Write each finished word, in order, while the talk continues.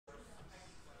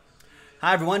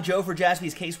Hi everyone, Joe for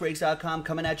JaspysCaseBreaks.com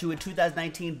coming at you with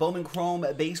 2019 Bowman Chrome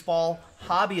Baseball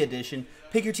Hobby Edition.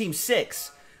 Pick your team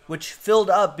 6, which filled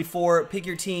up before Pick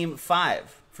your team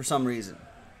 5 for some reason.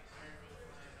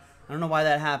 I don't know why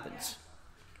that happens,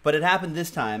 but it happened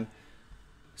this time.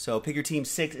 So Pick your team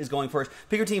 6 is going first.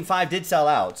 Pick your team 5 did sell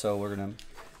out, so we're going to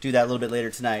do that a little bit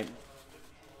later tonight.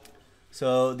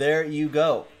 So there you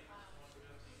go.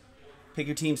 Pick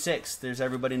your team 6. There's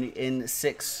everybody in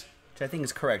 6. I think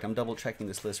is correct. I'm double checking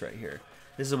this list right here.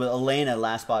 This is with Elena,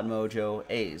 Last Spot Mojo,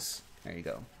 A's. There you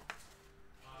go.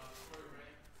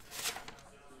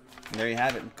 And there you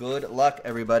have it. Good luck,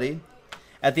 everybody.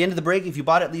 At the end of the break, if you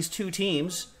bought at least 2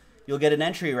 teams, you'll get an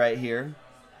entry right here.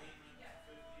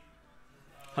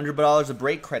 $100 of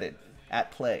break credit at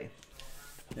play.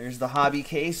 There's the hobby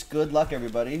case. Good luck,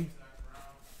 everybody.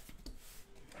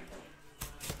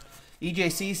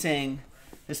 EJC saying,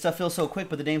 this stuff feels so quick,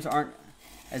 but the names aren't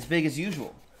as big as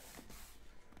usual.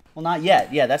 Well, not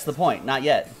yet. Yeah, that's the point. Not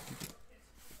yet.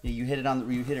 Yeah, you hit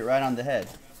it right on the head.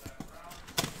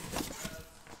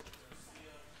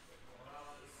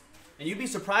 And you'd be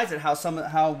surprised at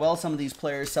how well some of these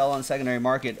players sell on the secondary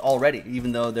market already,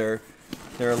 even though they're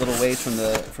a little ways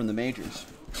from the majors.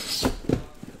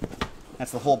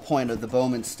 That's the whole point of the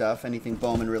Bowman stuff. Anything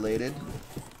Bowman related.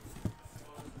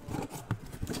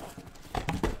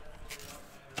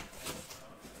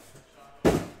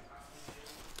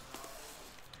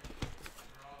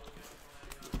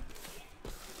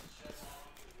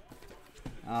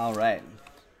 All right.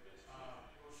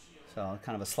 So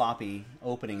kind of a sloppy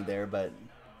opening there, but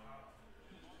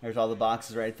there's all the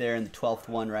boxes right there and the 12th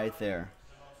one right there.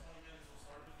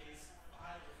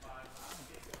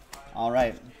 All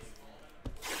right.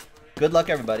 Good luck,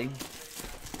 everybody.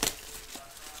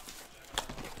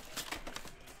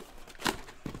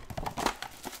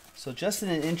 So just in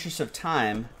the interest of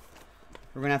time,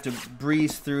 we're going to have to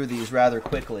breeze through these rather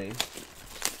quickly.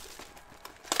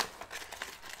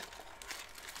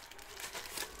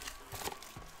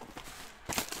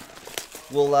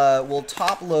 We'll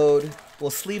top load,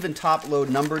 we'll sleeve and top load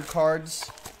numbered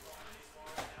cards.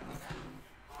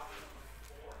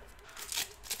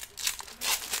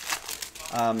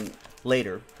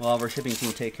 Later. We'll have our shipping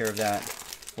team take care of that.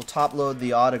 We'll top load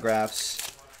the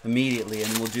autographs immediately,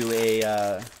 and we'll do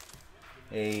a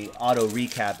auto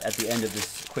recap at the end of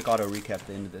this, quick auto recap at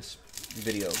the end of this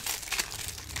video.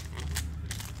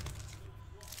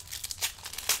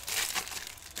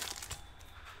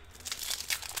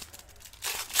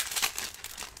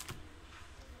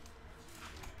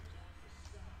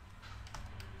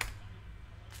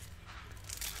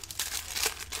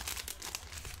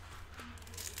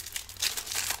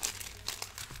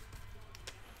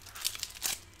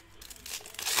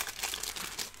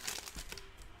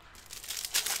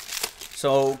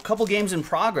 So, a couple games in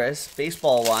progress,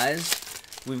 baseball-wise.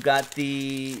 We've got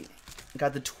the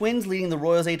Twins leading the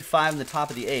Royals 8-5 in the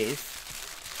top of the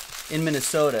 8th in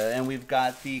Minnesota, and we've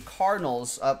got the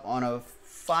Cardinals up on a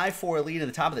 5-4 lead at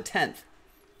the top of the 10th.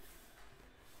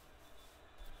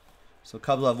 So,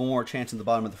 Cubs will have one more chance in the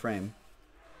bottom of the frame.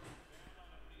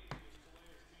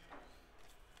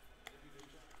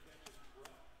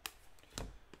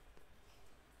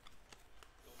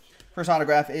 First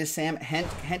autograph is Sam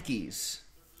Hentges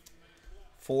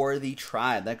for the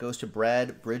Tribe. That goes to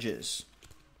Brad Bridges.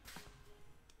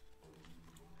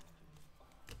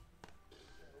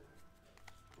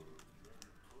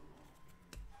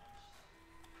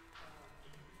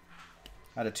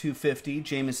 Out of 250,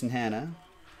 Jamison Hanna.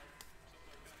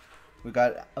 We've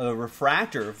got a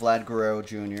refractor, Vlad Guerrero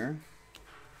Jr.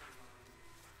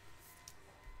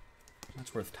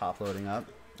 That's worth top loading up.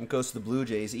 It goes to the Blue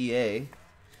Jays, EA.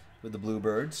 With the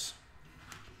Bluebirds.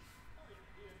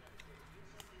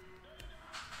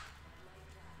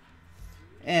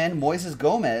 And Moises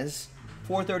Gomez,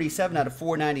 437 out of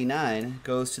 499,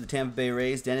 goes to the Tampa Bay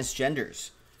Rays, Dennis Genders.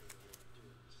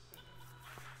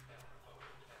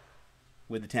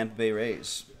 With the Tampa Bay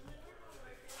Rays.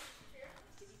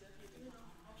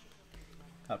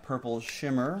 Got Purple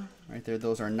Shimmer right there.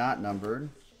 Those are not numbered.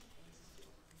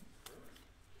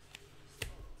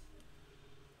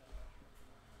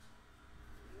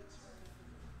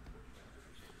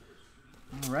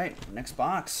 All right, next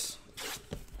box.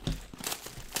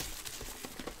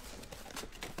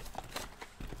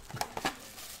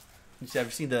 You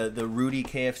ever seen the Rudy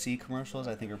KFC commercials?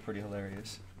 I think are pretty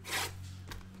hilarious.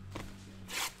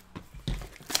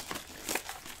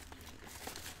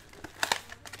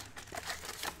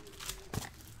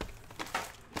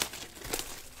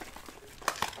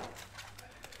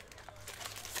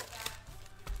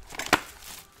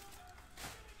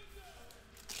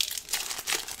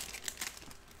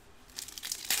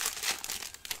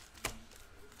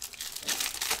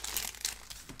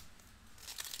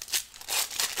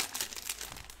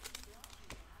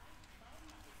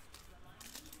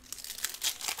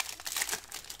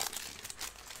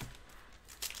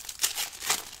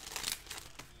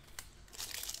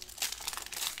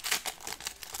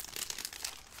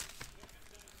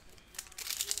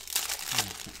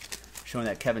 Showing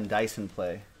that Kevin Dyson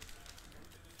play.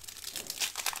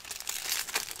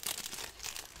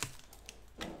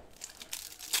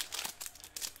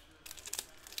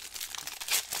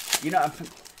 You know,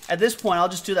 at this point, I'll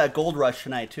just do that Gold Rush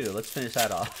tonight, too. Let's finish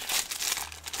that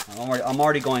off. I'm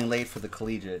already going late for the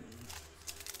collegiate.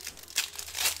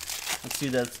 Let's do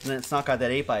that. Let's knock out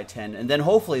that 8x10. And then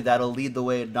hopefully that'll lead the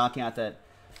way to knocking out that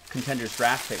Contenders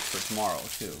draft pick for tomorrow,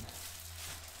 too.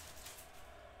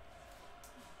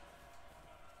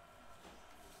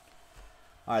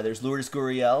 All right, there's Lourdes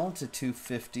Gurriel to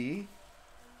 250.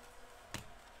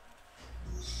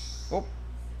 Oh.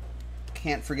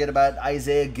 Can't forget about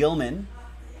Isaiah Gilman.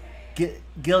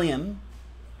 Gilliam.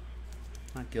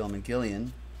 Not Gilman,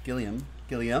 Gilliam.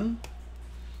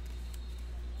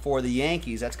 For the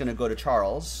Yankees, that's going to go to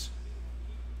Charles.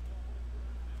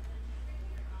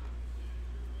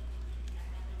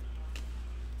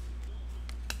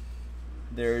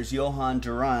 There's Johan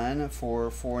Duran for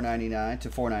 $4.99 to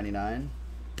 $4.99.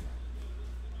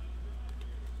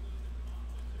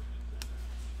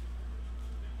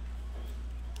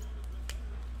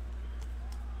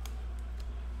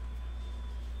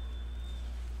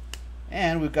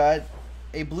 And we've got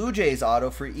a Blue Jays auto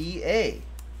for EA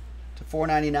to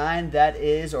 $4.99. That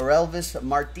is Orelvis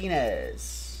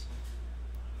Martinez.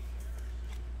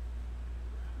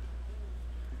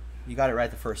 You got it right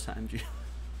the first time, G.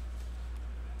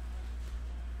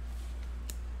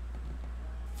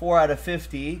 4 out of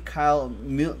 50, Kyle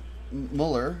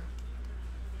Muller.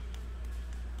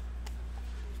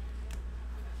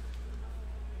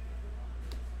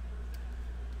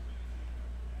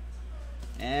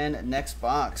 And next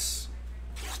box.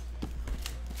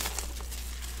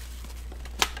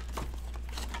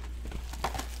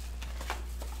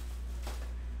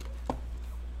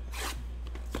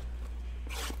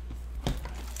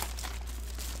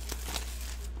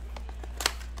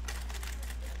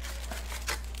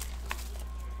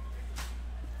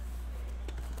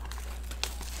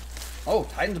 Oh,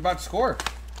 Titans about to score.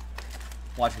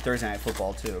 Watching Thursday Night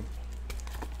Football too.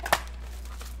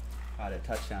 Got it.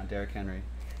 Touchdown, Derrick Henry.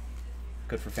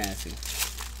 Good for fantasy.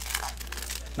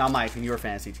 Not Mike, in your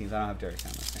fantasy teams. I don't have Derrick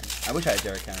Henry on my fantasy. I wish I had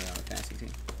Derrick Henry on a fantasy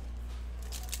team.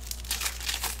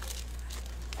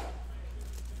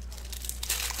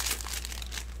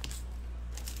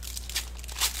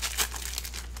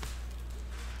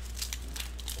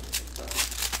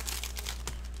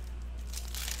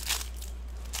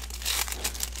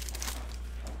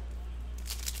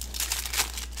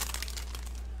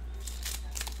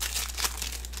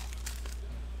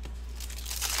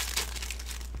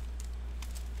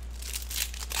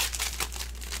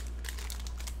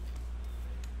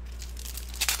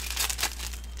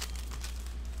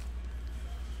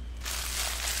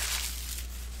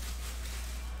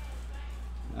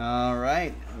 All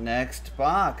right, next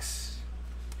box.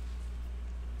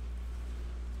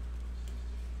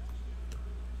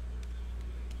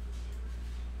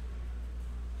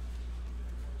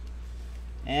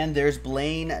 And there's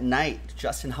Blaine Knight,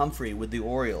 Justin Humphrey with the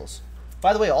Orioles.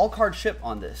 By the way, all cards ship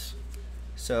on this.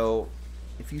 So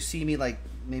if you see me like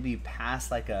maybe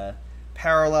pass like a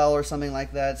parallel or something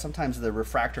like that, sometimes the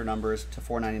refractor numbers to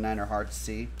 $4.99 are hard to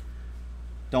see.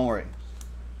 Don't worry,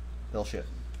 they'll ship.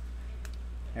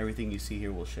 Everything you see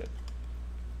here will ship.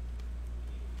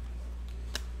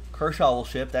 Kershaw will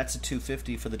ship. That's a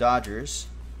 $250 for the Dodgers.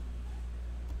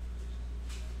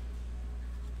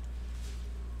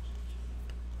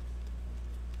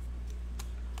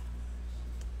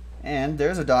 And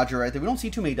there's a Dodger right there. We don't see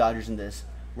too many Dodgers in this.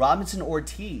 Robinson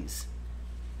Ortiz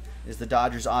is the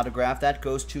Dodgers autograph. That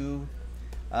goes to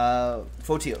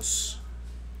Fotios.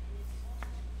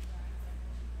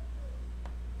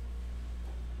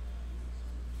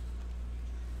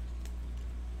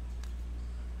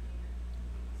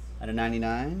 Out of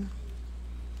 99.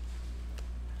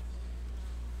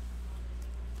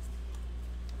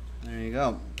 There you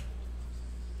go.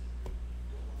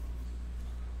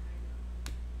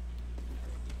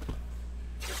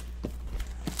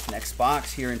 Next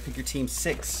box here in Pick Your Team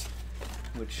 6,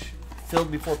 which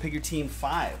filled before Pick Your Team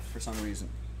 5 for some reason.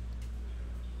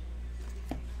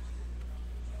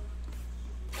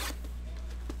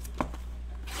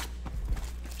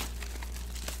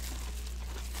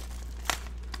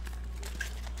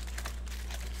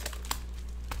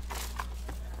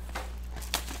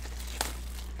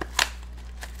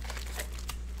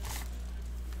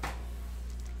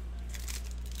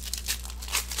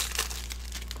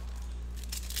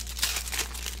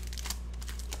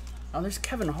 Oh, there's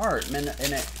Kevin Hart, man.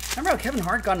 Remember how Kevin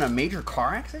Hart got in a major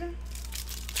car accident?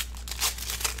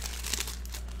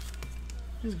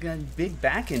 He's got big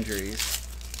back injuries,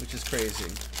 which is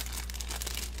crazy.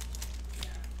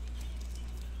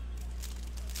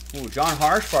 Ooh, John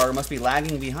Harshbarger must be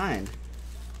lagging behind.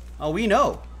 Oh, we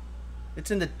know. It's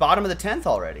in the bottom of the 10th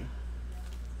already.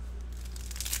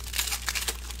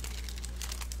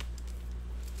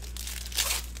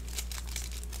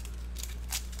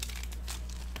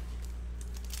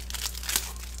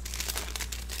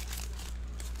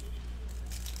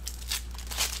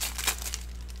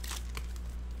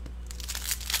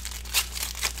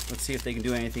 Let's see if they can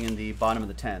do anything in the bottom of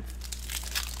the 10th.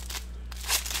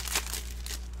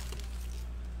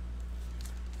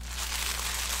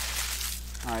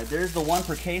 All right, there's the one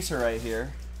per caser right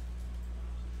here.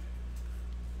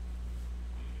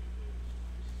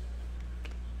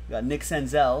 We got Nick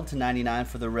Senzel to 99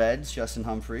 for the Reds, Justin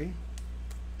Humphrey.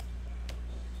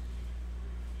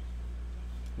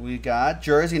 We got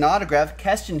jersey and autograph,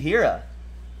 Keston Hiura.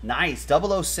 Nice,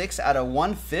 006 out of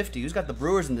 150. Who's got the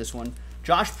Brewers in this one?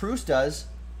 Josh Proust does.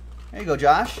 There you go,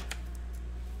 Josh.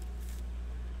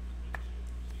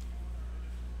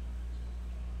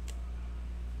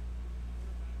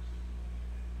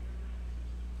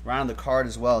 Around the card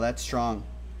as well. That's strong.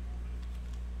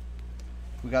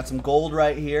 We got some gold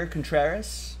right here.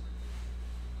 Contreras.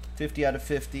 50 out of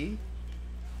 50.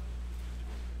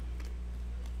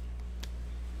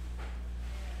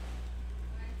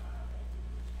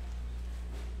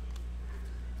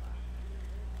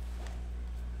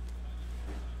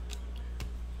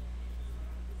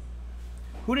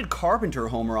 Who did Carpenter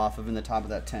homer off of in the top of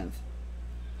that 10th?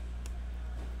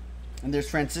 And there's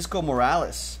Francisco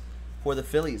Morales for the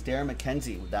Phillies. Darren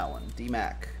McKenzie with that one.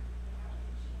 D-Mac.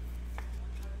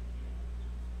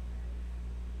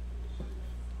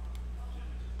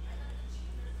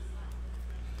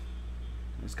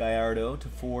 There's Gallardo to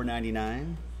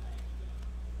 499.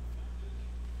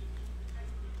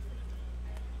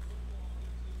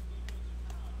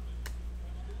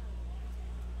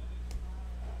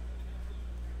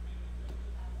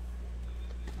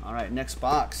 All right, next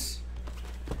box.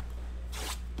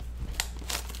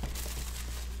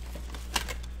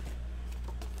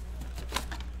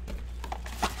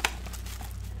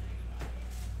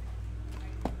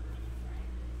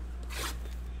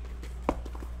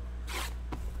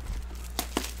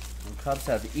 The Cubs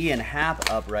have Ian Happ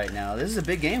up right now. This is a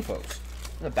big game, folks.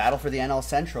 It's a battle for the NL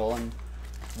Central and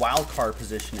wild card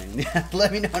positioning.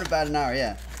 Let me know in about an hour,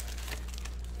 yeah.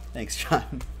 Thanks,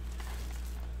 John.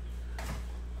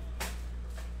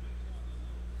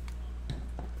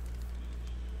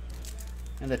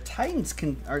 And the Titans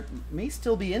may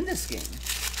still be in this game.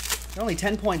 They're only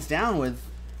 10 points down with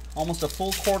almost a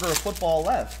full quarter of football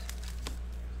left.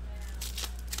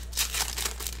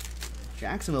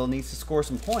 Jacksonville needs to score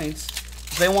some points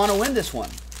if they want to win this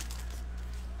one.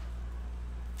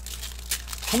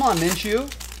 Come on,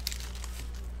 Minshew.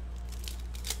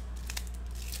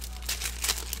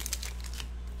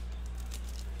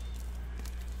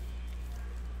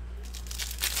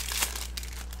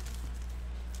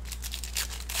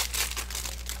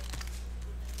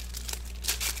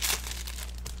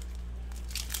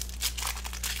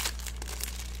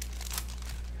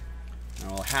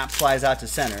 Oh, Happ flies out to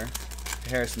center to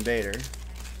Harrison Bader.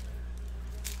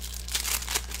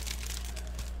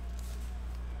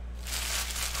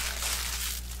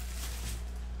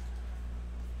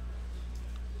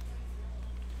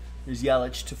 There's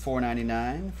Yelich to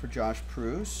 499 for Josh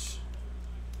Proust.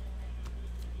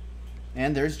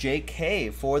 And there's J.K.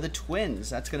 for the Twins.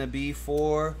 That's going to be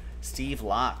for Steve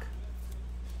Locke.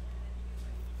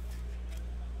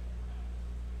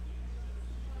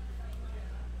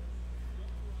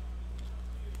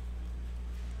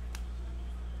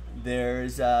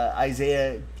 There's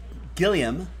Isaiah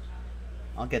Gilliam.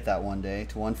 I'll get that one day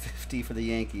to 150 for the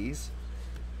Yankees.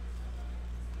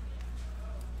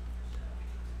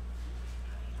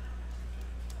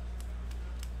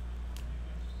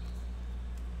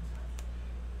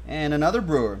 And another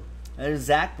Brewer. There's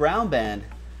Zach Brown Band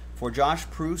for Josh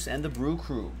Proust and the Brew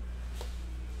Crew.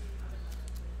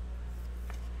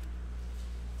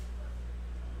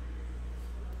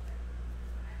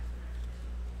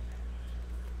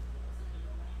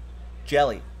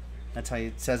 Jelly. That's how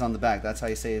it says on the back. That's how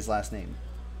you say his last name.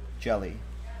 Jelly.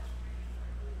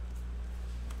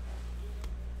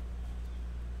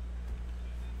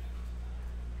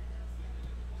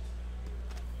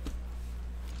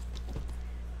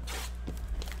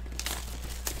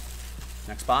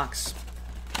 Next box.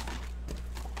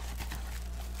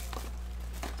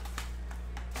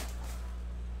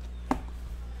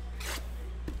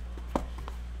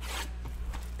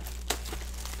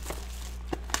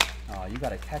 Oh, you got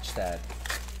to catch that,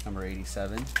 number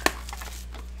 87.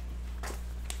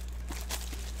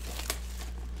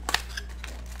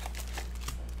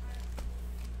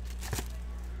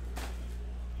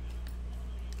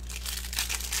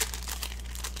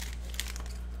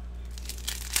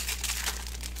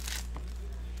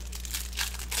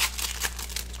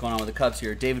 going on with the Cubs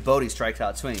here? David Bodie strikes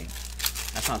out swinging.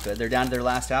 That's not good. They're down to their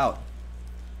last out.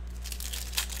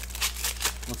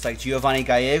 Looks like Giovanni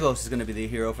Gallegos is going to be the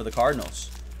hero for the Cardinals.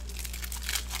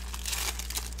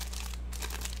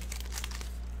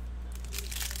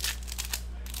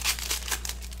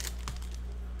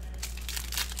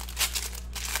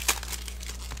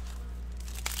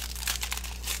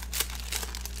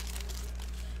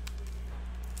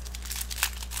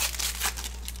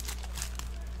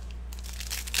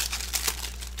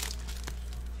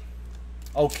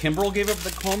 Oh, Kimbrel gave up the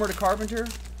homer to Carpenter?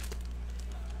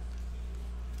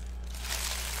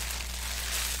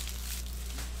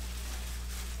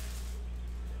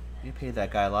 You paid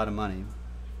that guy a lot of money.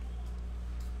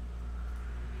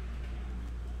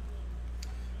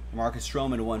 Marcus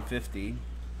Stroman to 150.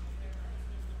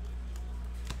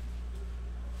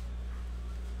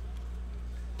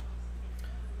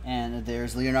 And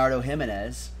there's Leonardo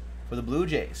Jimenez for the Blue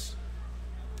Jays.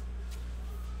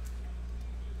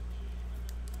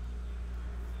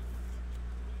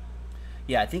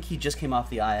 Yeah, I think he just came off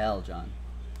the IL, John.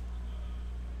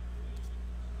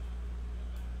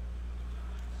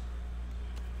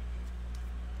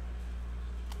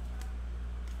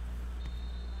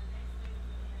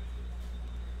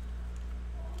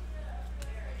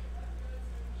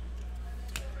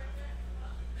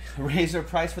 Raise their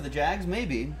price for the Jags?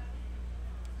 Maybe.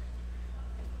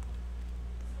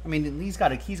 I mean, he's got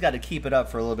to keep it up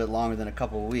for a little bit longer than a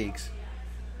couple of weeks.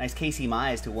 Nice Casey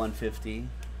Mize to 150.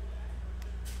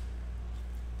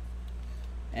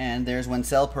 And there's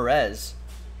Wencel Perez.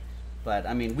 But,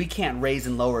 I mean, we can't raise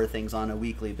and lower things on a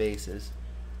weekly basis.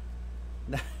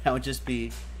 That would just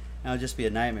be a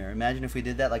nightmare. Imagine if we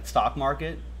did that like stock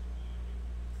market.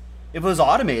 If it was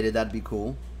automated, that'd be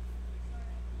cool.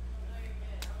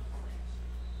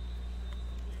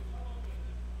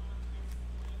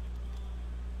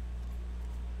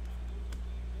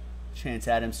 Chance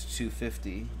Adams to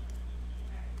 250.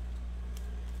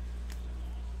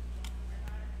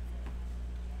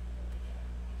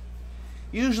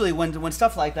 Usually when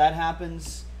stuff like that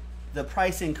happens, the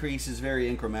price increase is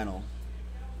very incremental.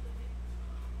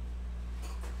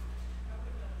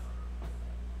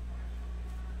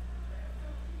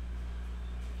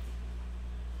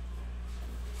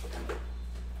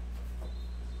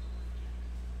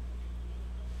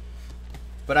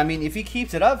 But I mean, if he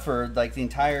keeps it up for like the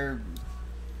entire,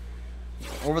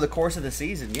 over the course of the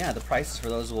season, yeah, the prices for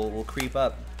those will creep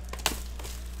up.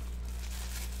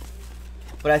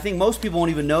 But I think most people won't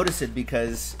even notice it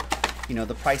because, you know,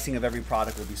 the pricing of every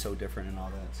product will be so different and all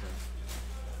that.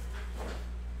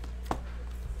 So.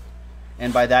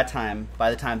 And by the time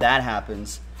that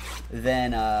happens,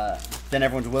 then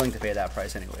everyone's willing to pay that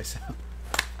price anyway. So.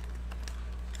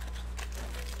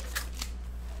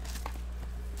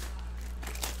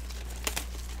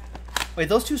 Wait,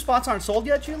 those two spots aren't sold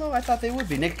yet, Gilo? I thought they would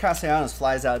be. Nick Castellanos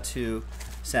flies out to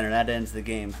center. That ends the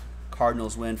game.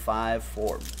 Cardinals win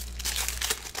 5-4.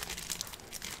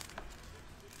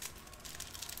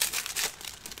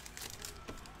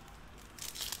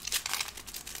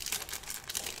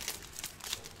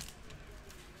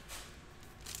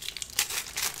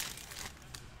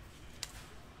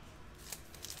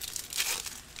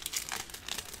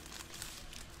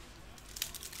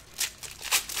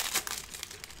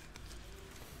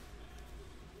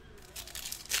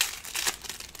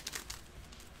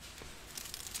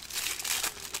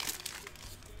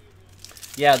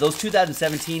 Yeah, those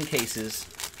 2017 cases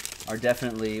are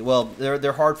definitely, well,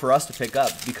 they're hard for us to pick up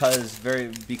because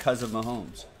of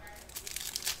Mahomes.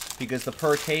 Because the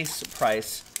per case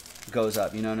price goes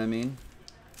up, you know what I mean?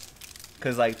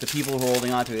 Because like the people who are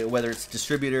holding on to it, whether it's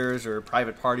distributors or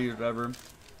private parties or whatever,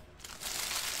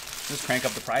 just crank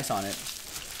up the price on it.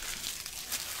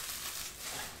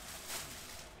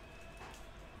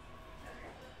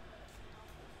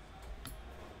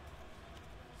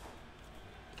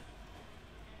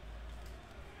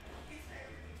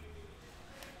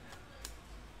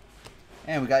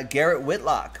 And we got Garrett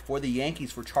Whitlock for the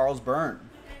Yankees for Charles Byrne.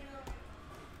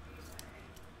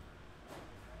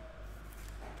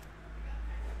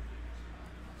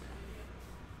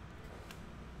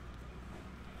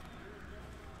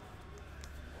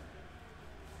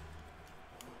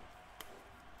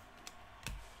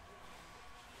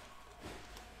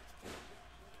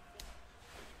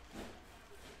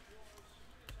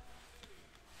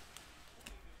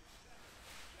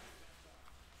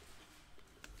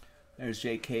 There's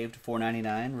Jake Cave to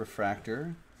 499,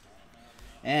 refractor.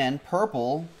 And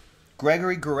purple,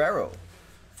 Gregory Guerrero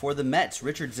for the Mets,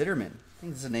 Richard Zitterman. I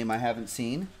think this is a name I haven't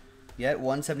seen yet.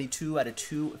 172 out of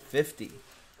 250.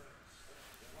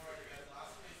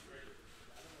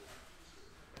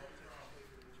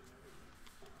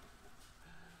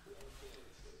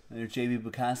 There's JB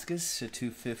Bukauskas at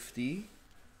 250.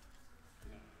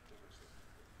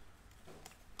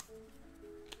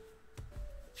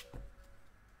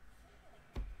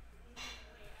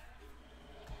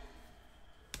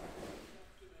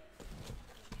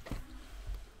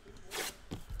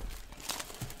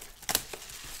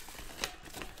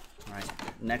 All right,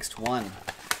 next one.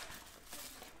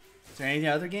 Is there any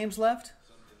other games left?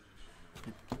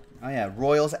 Oh yeah,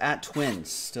 Royals at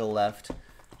Twins still left.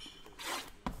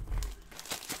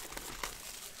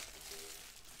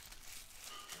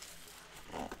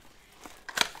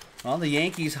 Well, the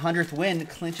Yankees' 100th win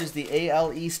clinches the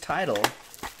AL East title.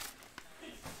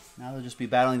 Now they'll just be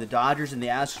battling the Dodgers and the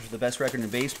Astros for the best record in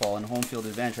baseball and home field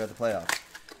advantage throughout the playoffs,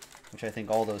 which I think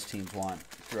all those teams want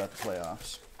throughout the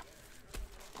playoffs.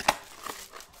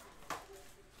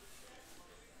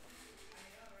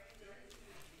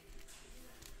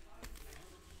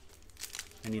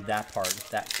 I need that part,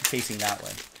 that facing that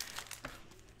way.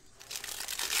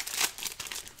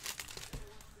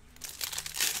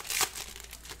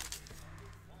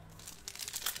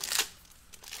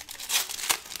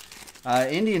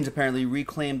 Indians apparently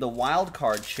reclaimed the wild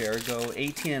card share, go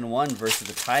 18-1 versus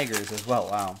the Tigers as well.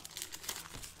 Wow.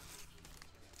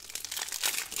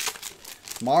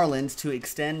 Marlins to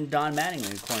extend Don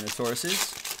Mattingly, according to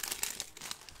sources.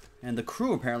 And the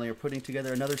Crew apparently are putting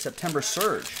together another September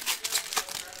surge.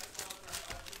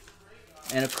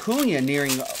 And Acuna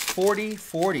nearing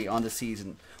 40-40 on the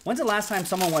season. When's the last time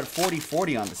someone went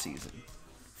 40-40 on the season?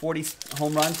 40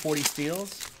 home runs, 40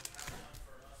 steals?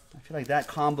 I feel like that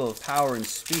combo of power and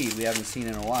speed we haven't seen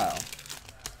in a while.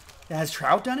 Yeah, has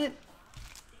Trout done it?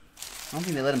 I don't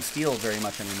think they let him steal very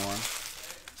much anymore.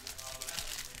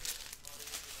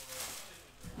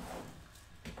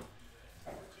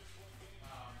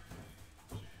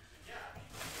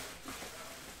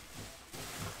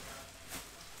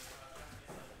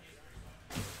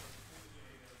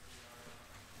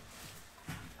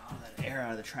 Oh, that air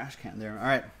out of the trash can there. All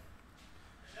right.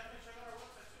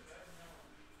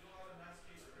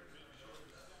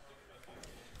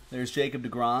 There's Jacob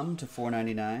deGrom to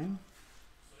 $4.99.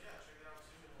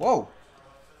 Whoa,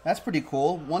 that's pretty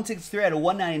cool. 163 out of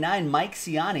 199. Mike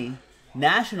Ciani,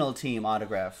 national team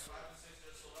autograph.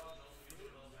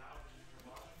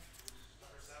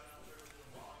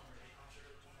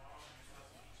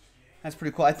 That's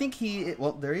pretty cool. I think he,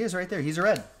 well, there he is right there. He's a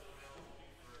red.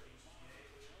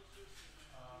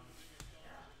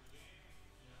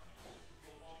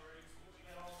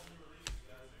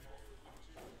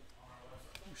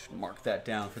 Mark that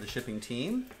down for the shipping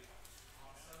team.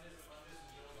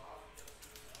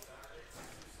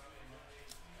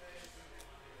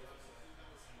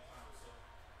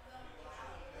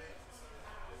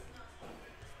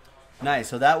 Nice.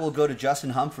 So that will go to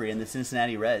Justin Humphrey and the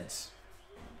Cincinnati Reds.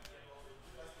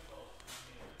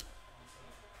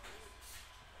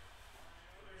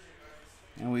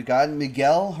 And we got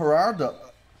Miguel Gerardo.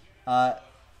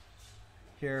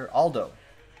 Here, Aldo.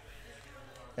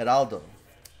 At Aldo.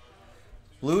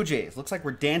 Blue Jays. Looks like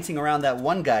we're dancing around that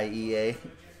one guy, EA. A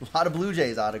lot of Blue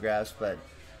Jays autographs, but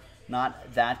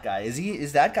not that guy.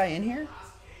 Is that guy in here?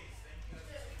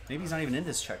 Maybe he's not even in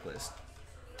this checklist.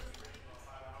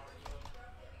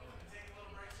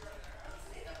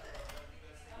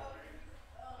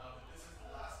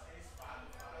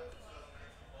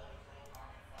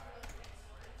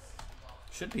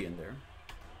 Should be in there.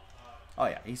 Oh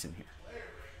yeah, he's in here.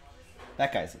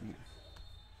 That guy's in here.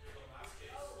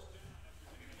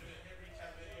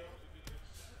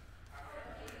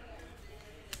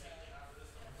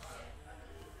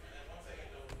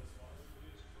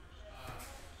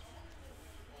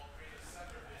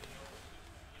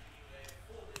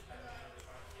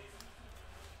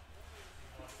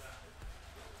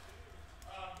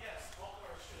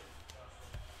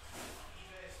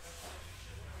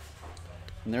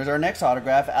 And there's our next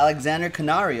autograph, Alexander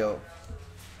Canario.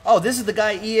 Oh, this is the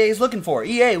guy EA is looking for.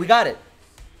 EA, we got it.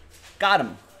 Got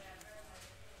him.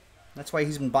 That's why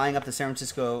he's been buying up the San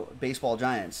Francisco baseball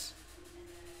Giants.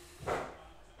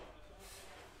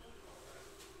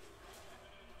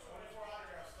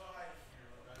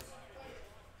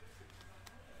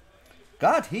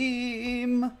 Got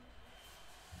him.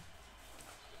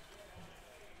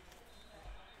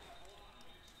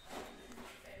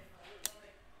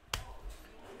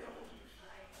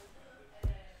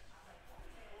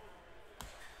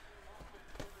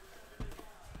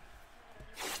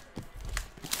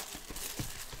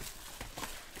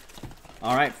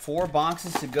 All right, 4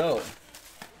 boxes to go.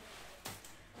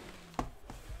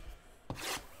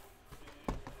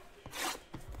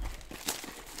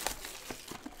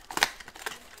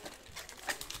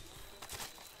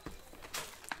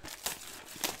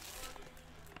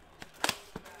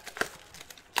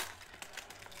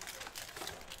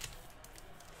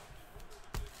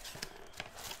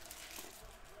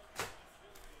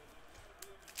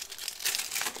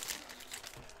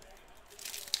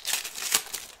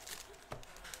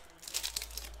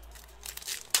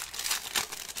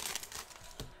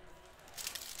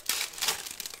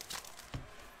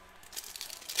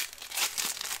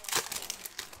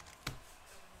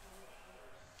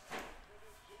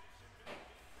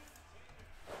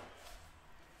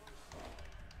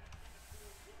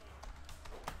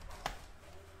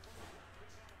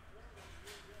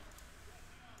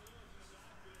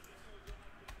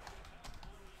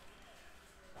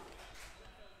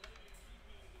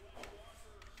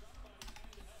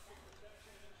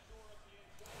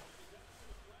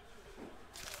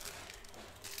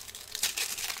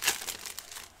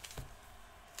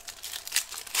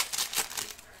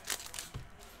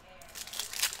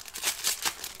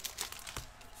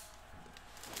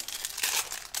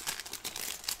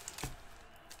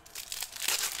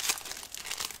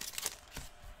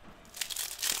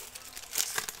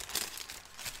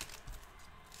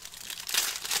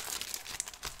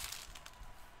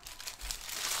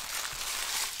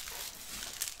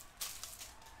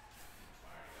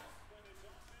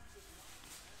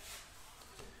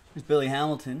 Here's Billy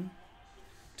Hamilton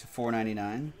to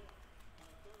 $4.99.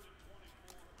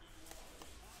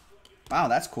 Wow,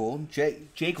 that's cool.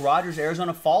 Jake Rogers,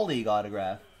 Arizona Fall League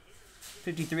autograph.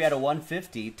 53 out of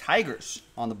 150. Tigers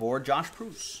on the board. Josh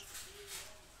Pruce.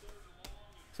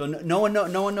 So no one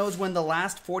knows when the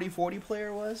last 40-40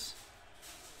 player was?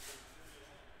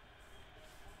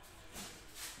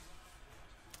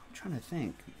 I'm trying to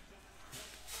think.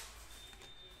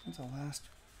 When's the last?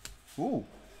 Ooh,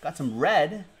 got some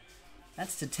red.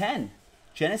 That's to 10.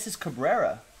 Genesis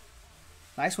Cabrera.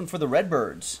 Nice one for the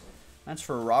Redbirds. That's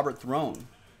for Robert Throne.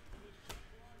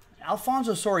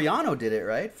 Alfonso Soriano did it,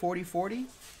 right? 40-40?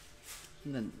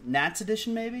 In the Nats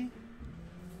edition, maybe?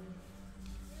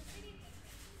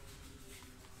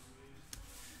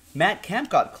 Matt Kemp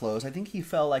got close. I think he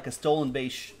fell like a stolen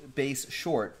base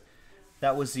short.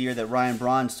 That was the year that Ryan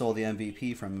Braun stole the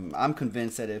MVP from him. I'm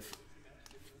convinced that if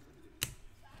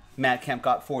Matt Kemp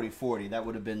got 40-40, that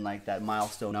would have been like that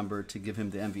milestone number to give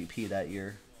him the MVP that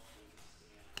year.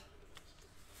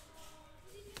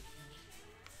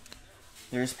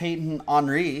 There's Peyton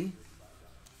Henry,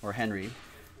 or Henry,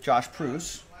 Josh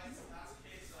Pruce.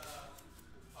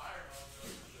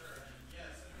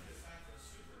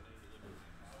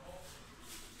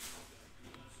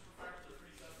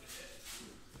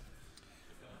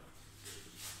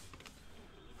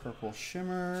 Purple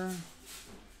Shimmer.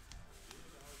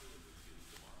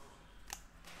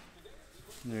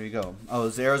 There you go. Oh,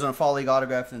 it's the Arizona Fall League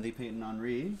autograph and the Peyton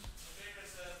Henry.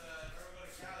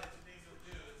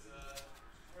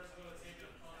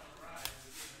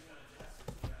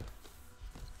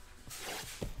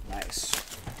 Nice.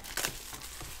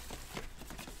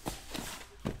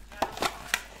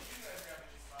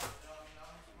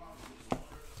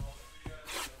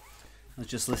 I was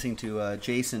just listening to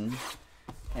Jason,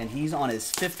 and he's on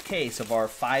his 5th case of our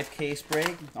 5-case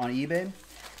break on eBay.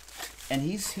 And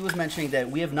he was mentioning that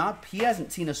he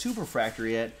hasn't seen a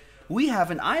Superfractor yet. We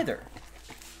haven't either.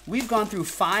 We've gone through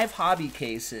 5 hobby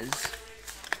cases,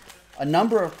 a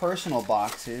number of personal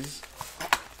boxes,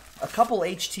 a couple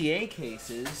HTA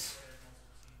cases,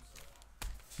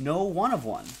 no one of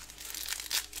one.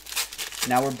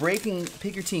 Now we're breaking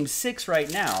Pick Your Team 6 right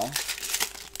now,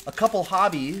 a couple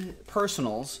hobby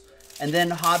personals, and then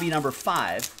hobby number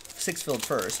 5, 6 filled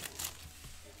first.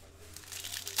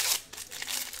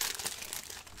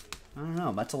 I don't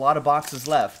know. That's a lot of boxes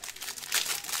left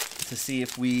to see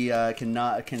if we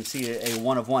can see a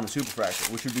one of one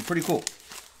Superfractor, which would be pretty cool.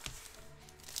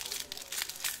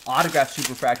 Autographed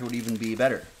Superfractor would even be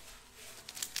better.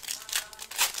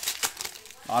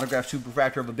 Autographed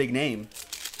Superfractor of a big name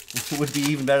would be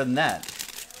even better than that.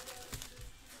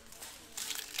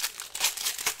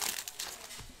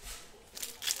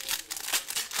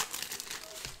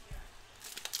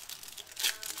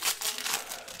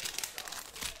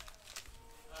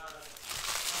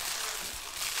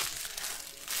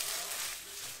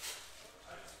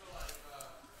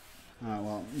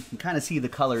 Well, you can kind of see the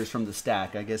colors from the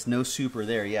stack. I guess no super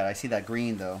there yet. I see that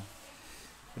green, though.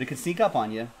 But it could sneak up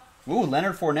on you. Ooh,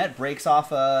 Leonard Fournette breaks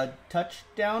off a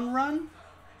touchdown run?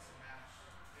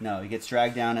 No, he gets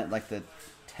dragged down at like the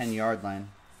 10-yard line.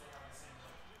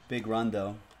 Big run,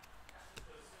 though.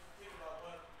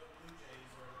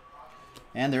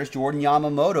 And there's Jordan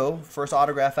Yamamoto. First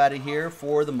autograph out of here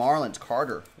for the Marlins.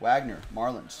 Carter Wagner,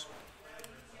 Marlins.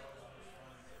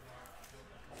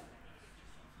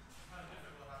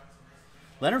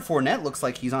 Leonard Fournette looks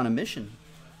like he's on a mission.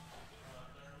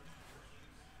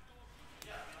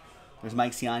 There's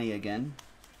Mike Siani again.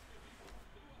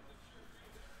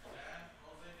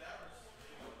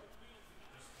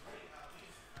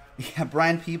 Yeah,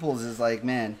 Brian Peoples is like,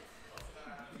 man,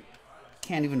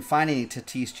 can't even find any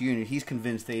Tatis Jr. He's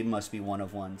convinced they must be one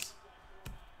of ones.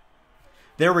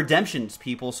 They're redemptions,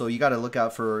 people, so you got to look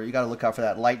out for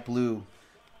that light blue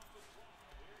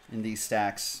in these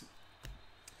stacks.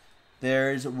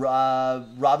 There's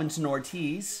Robinson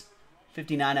Ortiz,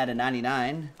 59 out of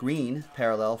 99. Green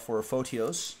parallel for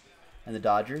Fotios and the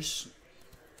Dodgers.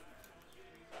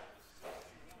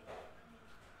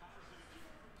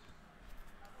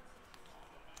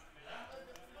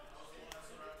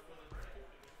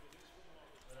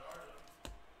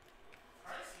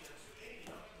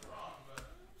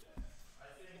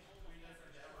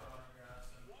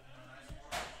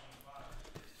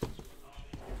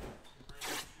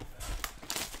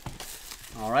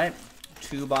 All right,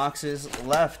 2 boxes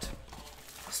left.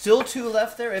 Still 2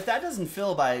 left there. If that doesn't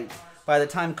fill by the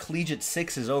time Collegiate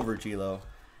 6 is over, Gilo,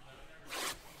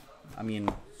 I mean,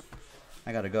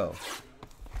 I gotta go.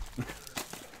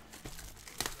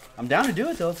 I'm down to do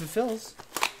it though if it fills.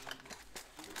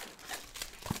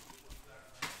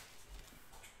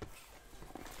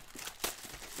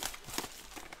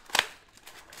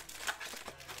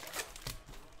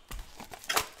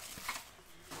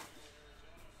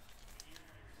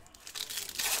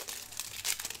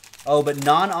 Oh, but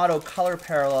non-auto color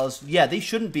parallels, yeah, they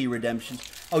shouldn't be redemptions.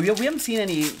 Oh, yeah, we haven't seen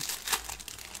any.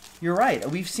 You're right.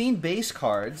 We've seen base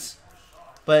cards,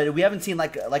 but we haven't seen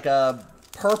like a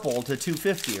purple to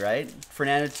 250, right?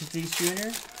 Fernando Tatis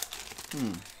Jr.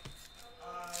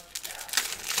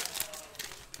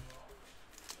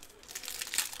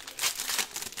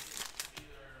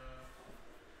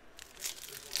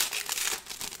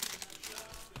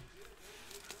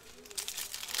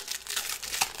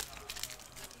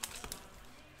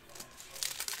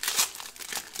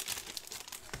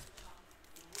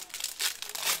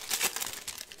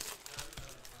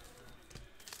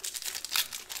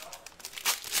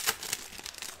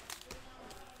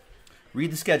 Read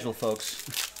the schedule, folks.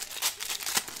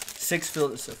 Six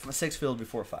field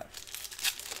before 5.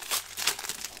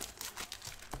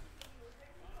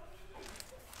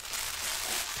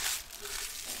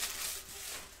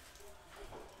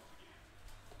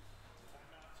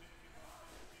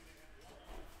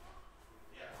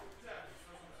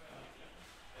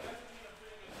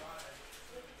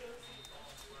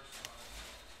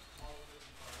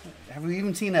 Have we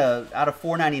even seen a out of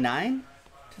 499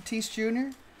 Tatis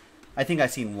Jr.? I think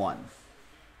I've seen one.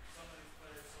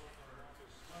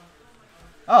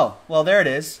 Oh, well, there it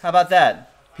is. How about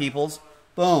that, peoples?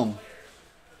 Boom.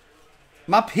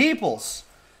 My peoples.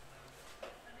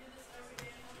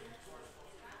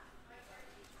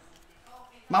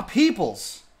 My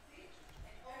peoples.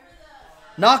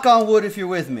 Knock on wood if you're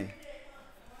with me.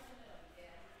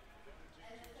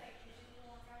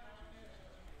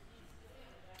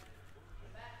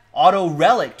 Auto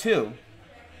relic, too.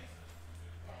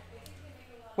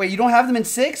 Wait, you don't have them in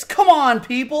 6? Come on,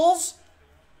 peoples.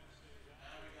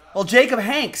 Well, Jacob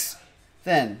Hanks,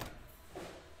 then.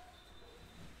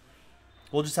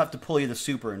 We'll just have to pull you the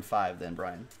super in 5 then,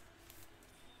 Brian.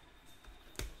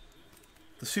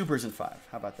 The super's in 5.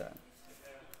 How about that?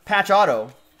 Patch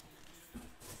auto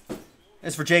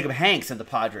is for Jacob Hanks and the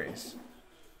Padres.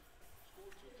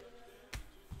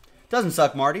 Doesn't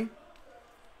suck, Marty.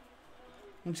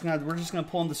 We're just gonna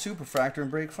pull in the superfractor and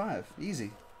break 5.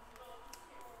 Easy.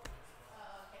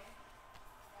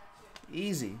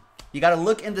 Easy. You got to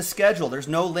look in the schedule. There's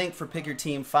no link for Pick Your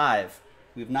Team 5.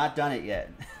 We've not done it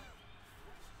yet.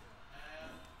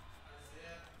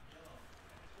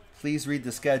 Please read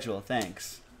the schedule.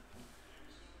 Thanks.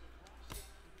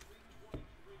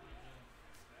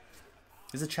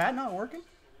 Is the chat not working?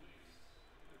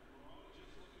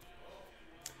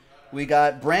 We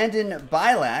got Brandon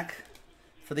Bilak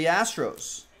for the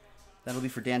Astros. That'll be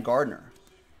for Dan Gardner.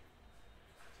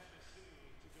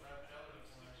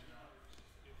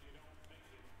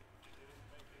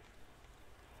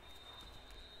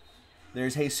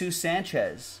 There's Jesus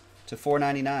Sanchez to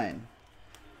 499.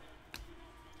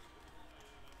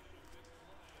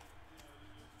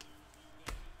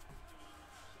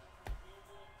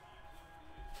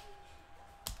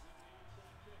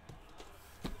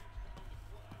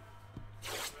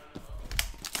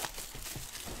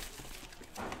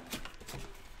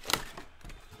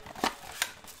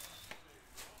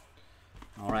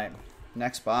 All right,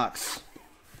 next box.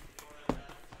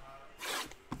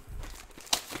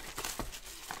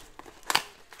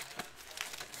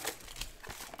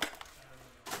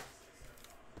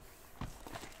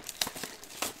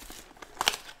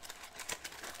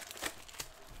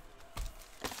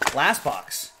 Last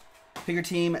box, Pick Your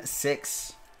Team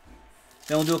 6.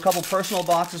 Then we'll do a couple personal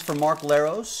boxes for Mark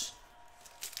Leros.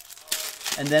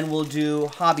 And then we'll do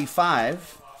Hobby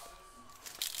 5.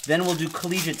 Then we'll do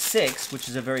Collegiate 6, which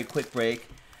is a very quick break.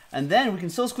 And then we can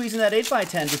still squeeze in that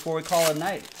 8x10 before we call it a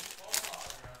night.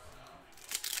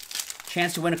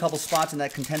 Chance to win a couple spots in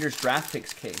that Contenders Draft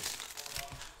Picks case.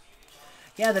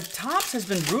 Yeah, the Topps has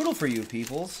been brutal for you,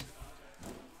 peoples.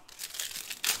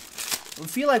 We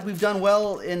feel like we've done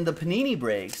well in the Panini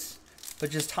breaks,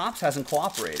 but just Topps hasn't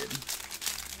cooperated.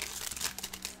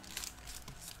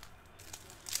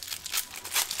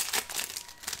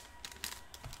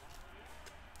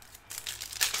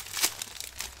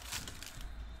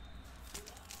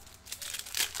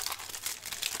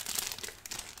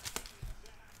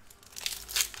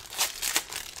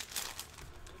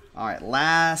 All right,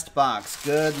 last box.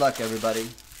 Good luck, everybody.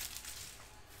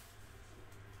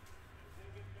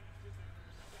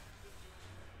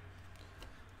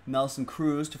 Nelson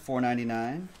Cruz to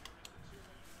 499.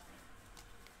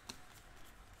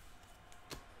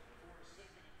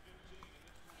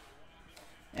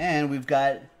 And we've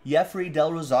got Yefry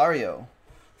Del Rosario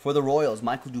for the Royals.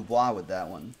 Michael Dubois with that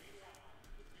one.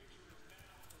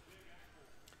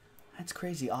 That's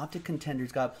crazy. Optic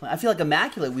Contenders got plenty. I feel like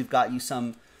Immaculate, we've got you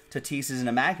some Tatis's and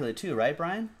Immaculate too, right,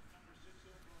 Brian?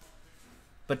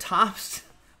 But Topps,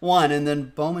 1, and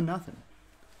then Bowman nothing.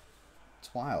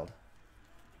 It's wild.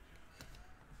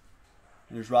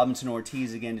 There's Robinson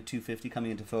Ortiz again to 250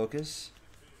 coming into focus.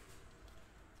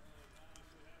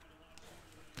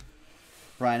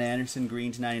 Brian Anderson,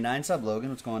 green to 99. Sub Logan,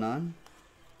 what's going on?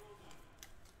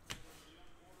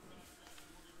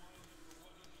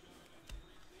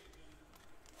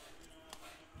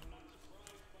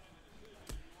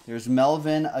 There's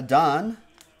Melvin Adon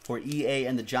for EA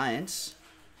and the Giants.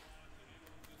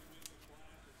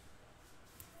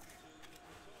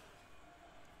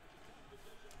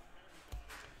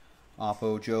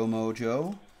 Oppo Joe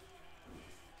Mojo.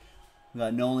 We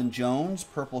got Nolan Jones,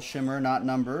 Purple Shimmer, not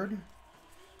numbered.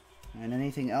 And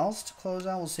anything else to close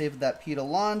out? We'll save that Pete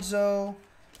Alonso.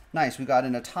 Nice. We got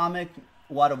an Atomic,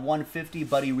 Watt of 150,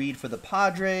 Buddy Reed for the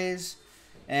Padres.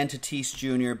 And Tatis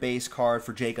Jr. base card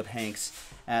for Jacob Hanks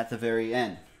at the very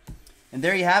end. And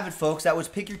there you have it, folks. That was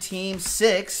Pick Your Team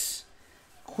 6.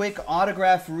 Quick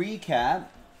autograph recap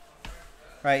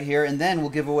right here. And then we'll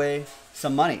give away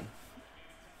some money.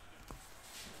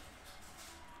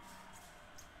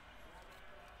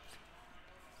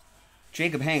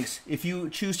 Jacob Hanks, if you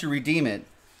choose to redeem it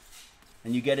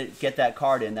and you get that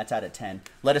card in, that's out of 10.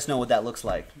 Let us know what that looks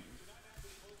like.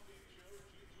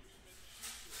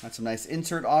 Got some nice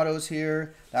insert autos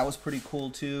here. That was pretty cool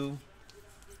too.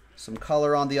 Some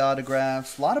color on the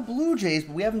autographs. A lot of Blue Jays,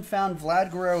 but we haven't found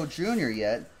Vlad Guerrero Jr.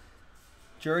 yet.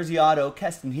 Jersey auto,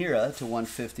 Keston Hiura to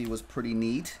 150 was pretty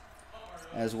neat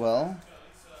as well.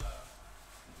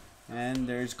 And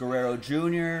there's Guerrero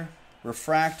Jr.,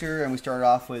 refractor, and we started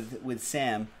off with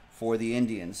Sam for the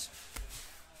Indians.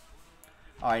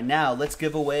 All right, now let's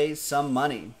give away some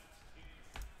money.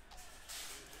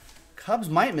 Cubs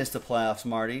might miss the playoffs,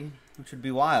 Marty, which would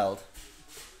be wild.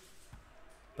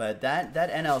 But that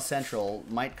NL Central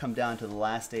might come down to the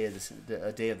last day of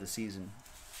the season.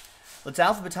 Let's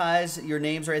alphabetize your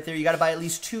names right there. You got to buy at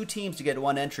least 2 teams to get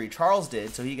 1 entry. Charles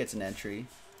did, so he gets an entry.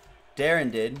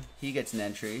 Darren did, he gets an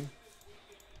entry.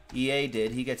 EA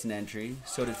did, he gets an entry.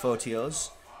 So did Fotios,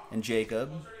 and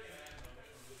Jacob,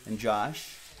 and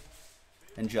Josh,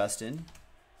 and Justin.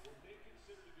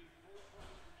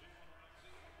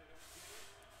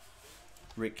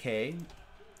 Rick K,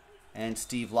 and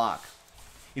Steve Locke.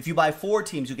 If you buy 4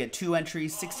 teams, you'll get 2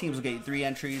 entries. 6 teams will get 3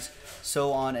 entries,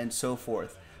 so on and so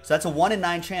forth. So that's a 1 in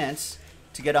 9 chance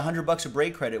to get $100 of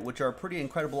break credit, which are pretty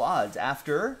incredible odds.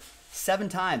 After 7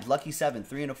 times, lucky 7,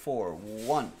 3 and a 4,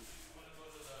 1.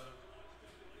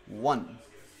 1.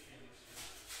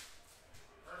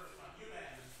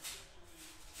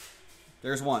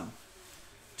 There's 1,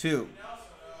 2,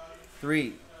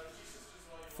 3,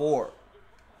 4,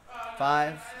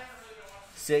 5,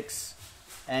 6,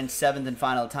 and 7th and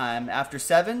final time. After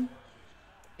 7,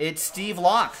 it's Steve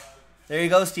Locke. There you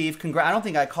go, Steve. I don't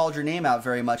think I called your name out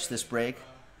very much this break,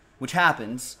 which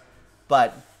happens,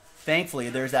 but thankfully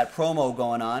there's that promo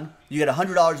going on. You get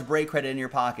 $100 of break credit in your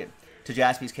pocket to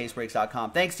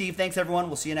jaspyscasebreaks.com. Thanks, Steve. Thanks, everyone.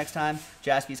 We'll see you next time.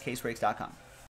 jaspyscasebreaks.com.